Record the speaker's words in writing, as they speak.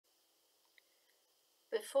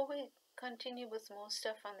Before we continue with more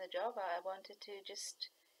stuff on the Java, I wanted to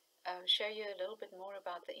just show you a little bit more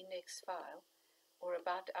about the index file, or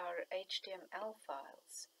about our HTML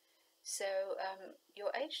files. So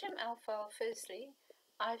your HTML file, firstly,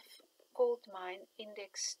 I've called mine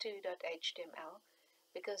index2.html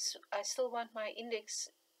because I still want my index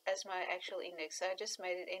as my actual index. So I just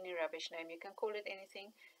made it any rubbish name. You can call it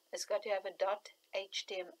anything. It's got to have a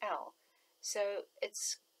 .html. So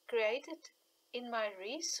it's created in my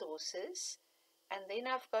resources, and then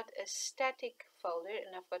I've got a static folder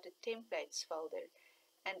and I've got a templates folder.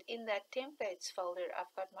 And in that templates folder,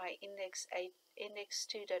 I've got my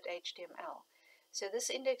index2.html. So this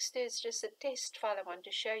index2 is just a test file. I want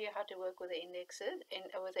to show you how to work with the indexes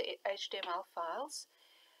with the HTML files.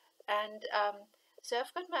 And so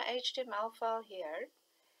I've got my HTML file here,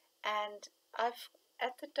 and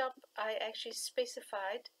at the top I actually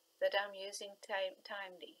specified that I'm using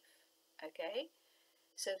Thymeleaf. Okay,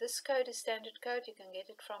 so this code is standard code. You can get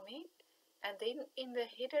it from me. And then in the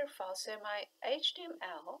header file, so my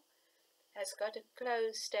HTML has got a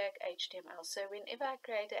close tag HTML. So whenever I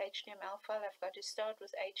create an HTML file, I've got to start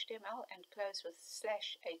with HTML and close with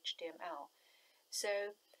 /HTML.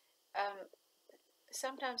 So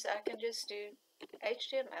sometimes I can just do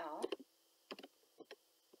HTML.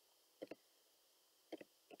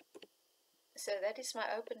 So that is my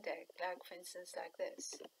open tag, like for instance like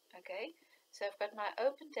this. Okay, so I've got my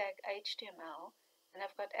open tag HTML, and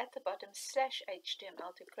I've got at the bottom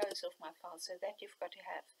 /HTML to close off my file, so that you've got to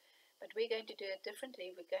have. But we're going to do it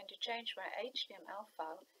differently. We're going to change my HTML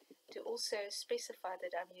file to also specify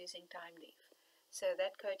that I'm using Thymeleaf. So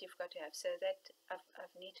that code you've got to have. So that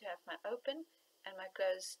I need to have my open and my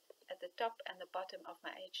close at the top and the bottom of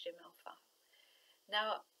my HTML file.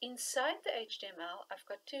 Now inside the HTML, I've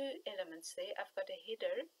got two elements there. I've got a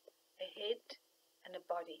header, a head, and a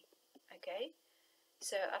body. Okay.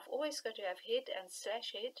 So I've always got to have head and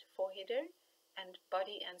 /head for header, and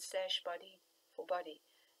body and /body for body.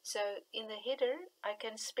 So in the header, I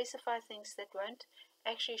can specify things that won't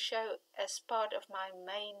actually show as part of my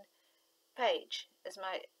main page, as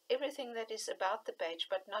my everything that is about the page,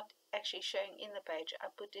 but not actually showing in the page. I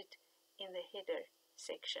put it in the header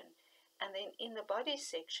section, and then in the body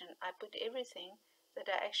section, I put everything that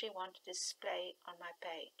I actually want to display on my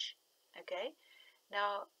page. Okay.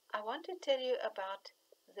 Now I want to tell you about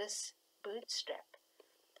this Bootstrap.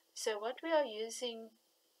 So what we are using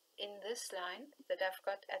in this line that I've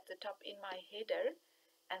got at the top in my header,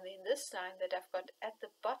 and then this line that I've got at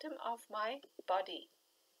the bottom of my body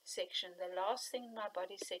section, the last thing in my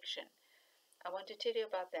body section, I want to tell you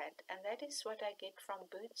about that, and that is what I get from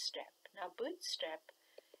Bootstrap. Now Bootstrap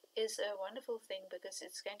is a wonderful thing because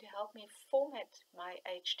it's going to help me format my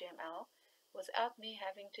HTML without me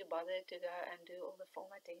having to bother to go and do all the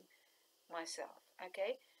formatting myself.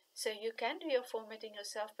 Okay, so you can do your formatting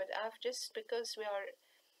yourself, but I've just, because we are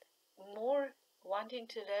more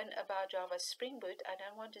wanting to learn about Java Spring Boot, I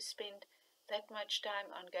don't want to spend that much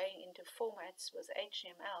time on going into formats with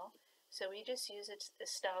HTML, so we just use a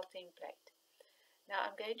style template. Now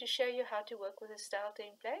I'm going to show you how to work with a style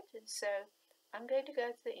template, and so I'm going to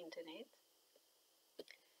go to the internet,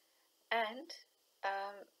 and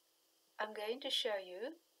I'm going to show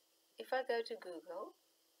you, if I go to Google,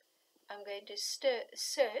 I'm going to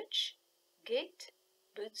search get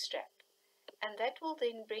Bootstrap, and that will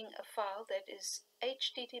then bring a file that is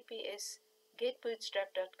https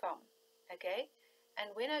getbootstrap.com. Okay,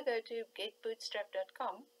 and when I go to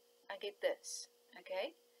getbootstrap.com, I get this.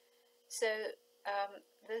 Okay, so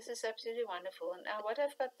this is absolutely wonderful. And now what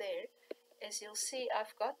I've got there is, you'll see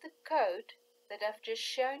I've got the code that I've just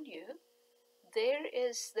shown you. There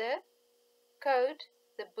is the code,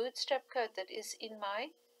 the Bootstrap code that is in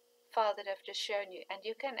my file that I've just shown you, and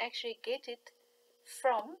you can actually get it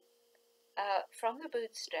from the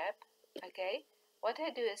Bootstrap. Okay, what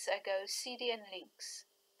I do is I go CD and links.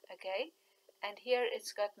 Okay, and here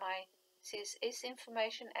it's got my CSS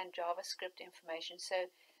information and JavaScript information.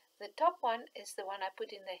 So the top one is the one I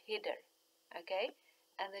put in the header. Okay,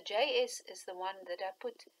 and the JS is the one that I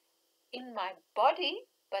put in my body,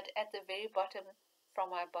 but at the very bottom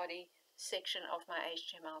from my body section of my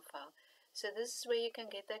HTML file. So this is where you can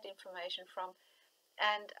get that information from.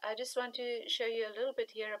 And I just want to show you a little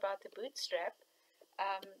bit here about the Bootstrap.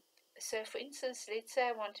 So for instance, let's say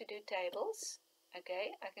I want to do tables.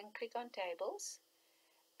 Okay, I can click on tables,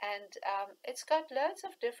 and it's got loads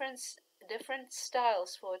of different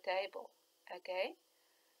styles for a table. Okay,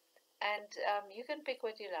 and you can pick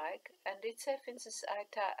what you like. And let's say, for instance, I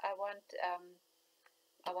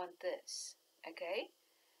want this. Okay,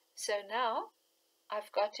 so now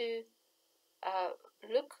I've got to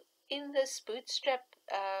look in this Bootstrap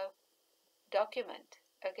document,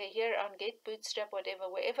 okay, here on Get Bootstrap, whatever,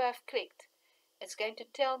 wherever I've clicked, it's going to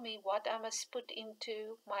tell me what I must put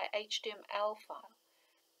into my HTML file.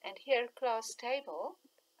 And here, class table,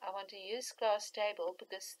 I want to use class table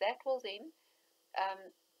because that will then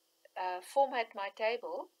format my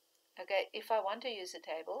table. Okay, if I want to use a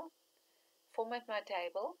table, format my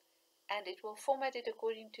table, and it will format it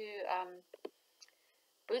according to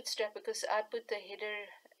Bootstrap, because I put the header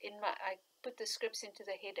I put the scripts into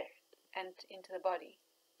the header and into the body,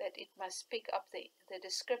 that it must pick up the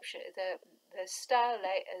description, the style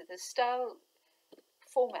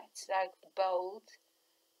formats like bold,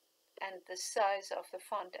 and the size of the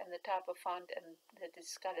font and the type of font, and that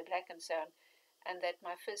it's color black and so on, and that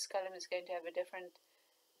my first column is going to have a different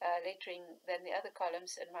lettering than the other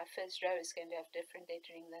columns, and my first row is going to have different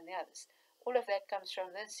lettering than the others. All of that comes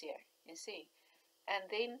from this here, you see. And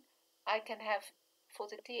then I can have, for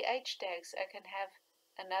the TH tags, I can have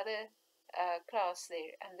another class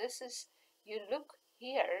there. And this is, you look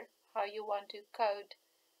here how you want to code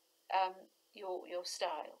your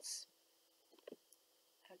styles.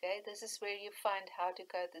 Okay, this is where you find how to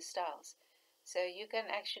code the styles. So you can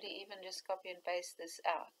actually even just copy and paste this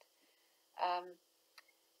out.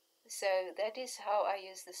 So that is how I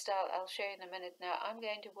use the style. I'll show you in a minute. Now I'm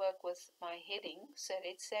going to work with my heading. So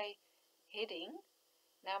let's say heading.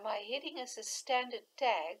 Now my heading is a standard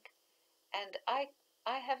tag, and I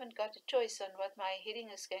haven't got a choice on what my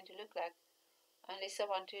heading is going to look like unless I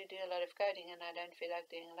want to do a lot of coding, and I don't feel like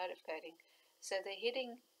doing a lot of coding. So the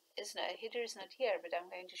heading is header is not here, but I'm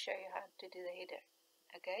going to show you how to do the header.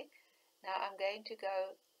 Okay, now I'm going to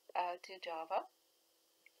go to Java,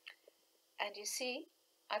 and you see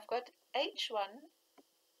I've got H1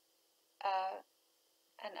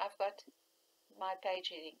 and I've got my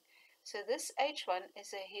page heading. So this H1 is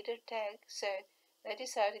a header tag, so that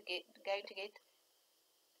is how going to get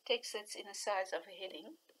text that's in the size of a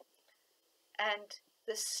heading. And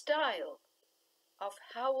the style of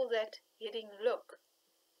how will that heading look,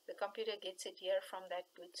 the computer gets it here from that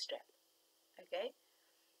Bootstrap. Okay,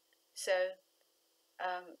 so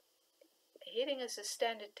heading is a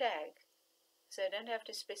standard tag, so I don't have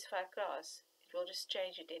to specify a class. It will just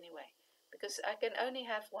change it anyway, because I can only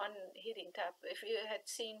have one heading type. If you had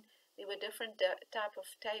seen, there were different type of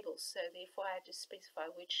tables, so therefore I had to specify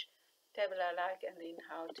which table I like and then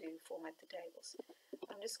how to format the tables.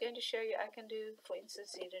 I'm just going to show you. I can do, for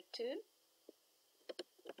instance, header 2,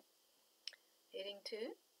 heading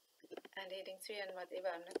 2, and heading 3, and whatever.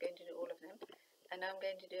 I'm not going to do all of them. And I'm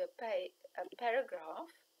going to do a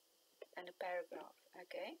paragraph and a paragraph.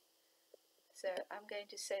 Okay, so I'm going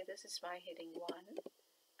to say this is my heading 1,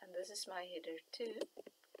 and this is my header 2,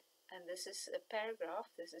 and this is a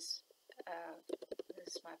paragraph. This is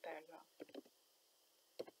my paragraph.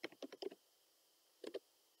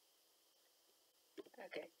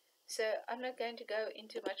 Okay, so I'm not going to go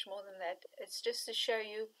into much more than that. It's just to show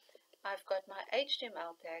you I've got my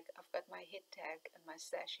HTML tag, I've got my head tag and my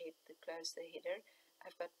slash head to close the header,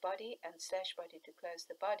 I've got body and slash body to close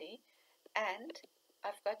the body, and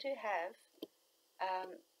I've got to have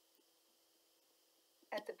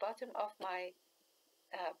at the bottom of my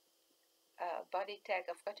body tag,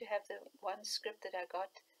 I've got to have the one script that I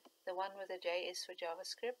got, the one with the JS for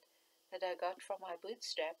JavaScript that I got from my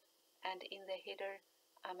Bootstrap, and in the header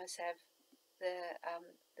I must have the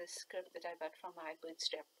script that I got from my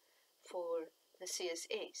Bootstrap for the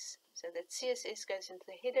CSS. So that CSS goes into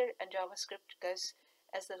the header and JavaScript goes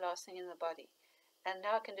as the last thing in the body. And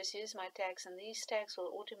now I can just use my tags, and these tags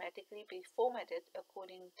will automatically be formatted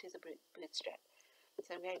according to the Bootstrap.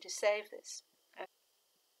 So I'm going to save this.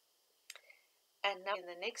 And now in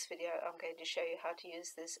the next video I'm going to show you how to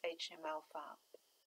use this HTML file.